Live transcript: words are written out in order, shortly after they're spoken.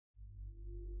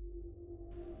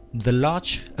The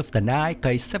launch of the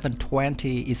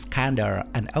 9K-720 Iskander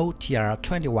and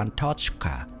OTR-21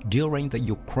 Tochka during the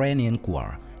Ukrainian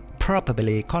War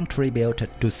probably contributed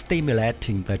to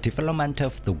stimulating the development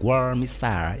of the world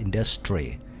missile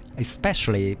industry,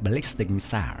 especially ballistic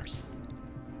missiles.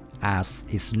 As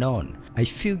is known, a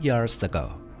few years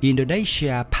ago,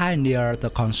 Indonesia pioneered the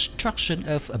construction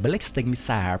of a ballistic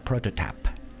missile prototype,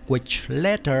 which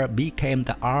later became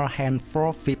the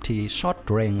Arhan-450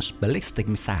 short-range ballistic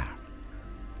missile.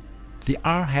 The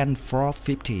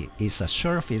Arhan-450 is a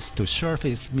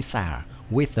surface-to-surface missile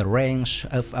with a range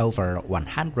of over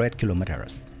 100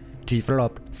 kilometers,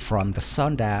 developed from the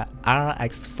Sonda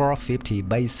RX-450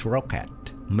 base rocket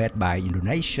made by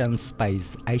Indonesian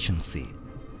Space Agency.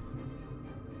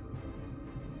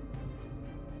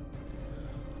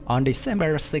 On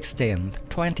December 16,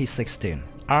 2016,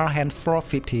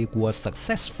 Arhan-450 was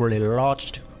successfully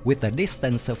launched with a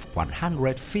distance of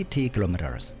 150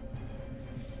 kilometers.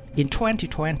 In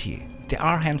 2020, the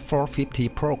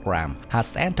Arhan-450 program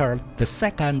has entered the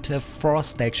second of 4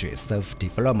 stages of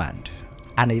development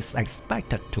and is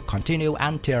expected to continue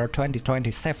until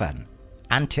 2027,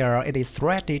 until it is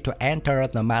ready to enter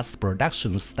the mass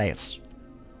production stage.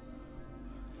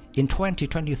 In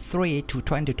 2023 to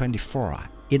 2024,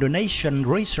 Indonesian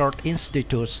research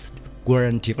institutes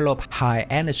will develop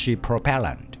high-energy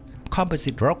propellant,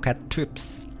 composite rocket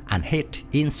tubes, and heat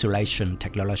insulation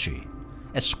technology,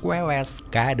 as well as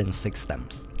guidance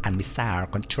systems and missile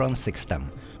control system,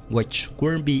 which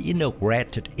will be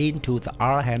integrated into the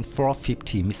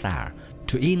Arhan-450 missile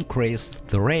to increase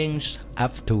the range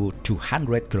up to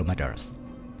 200 kilometers.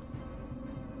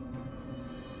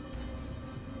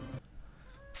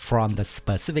 From the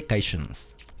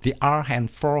specifications, the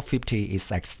Arhan-450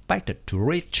 is expected to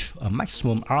reach a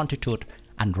maximum altitude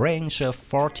and range of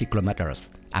 40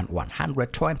 kilometers and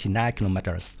 129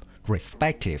 kilometers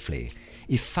respectively,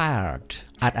 if fired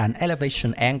at an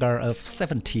elevation angle of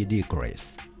 70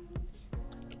 degrees.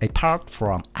 Apart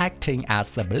from acting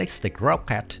as a ballistic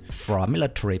rocket for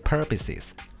military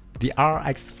purposes, the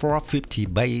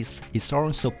RX-450 base is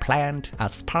also planned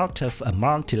as part of a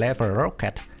multi-level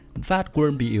rocket that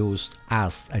will be used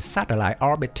as a satellite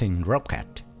orbiting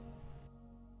rocket.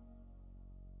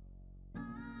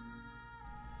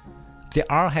 The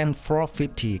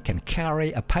Arhan-450 can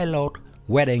carry a payload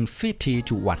weighing 50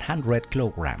 to 100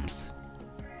 kilograms.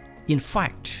 In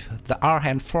fact, the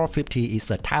Arhan-450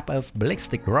 is a type of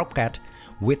ballistic rocket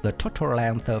with a total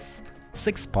length of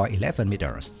 6.11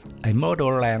 meters, a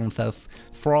module length of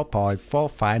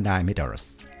 4.459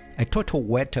 meters, a total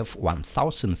weight of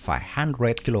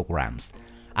 1,500 kilograms,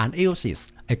 and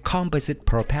uses a composite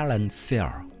propellant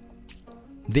fuel.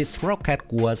 This rocket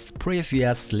was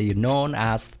previously known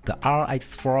as the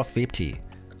RX-450.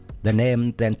 The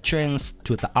name then changed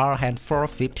to the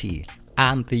Arhan-450,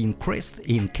 and the increase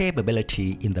in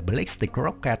capability in the ballistic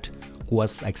rocket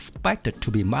was expected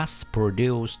to be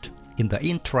mass-produced in the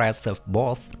interest of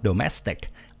both domestic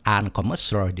and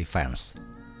commercial defense.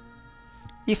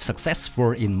 If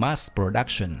successful in mass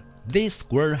production, this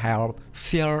will help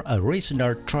fuel a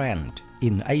regional trend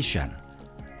in Asia,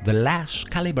 the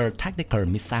large-caliber tactical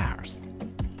missiles.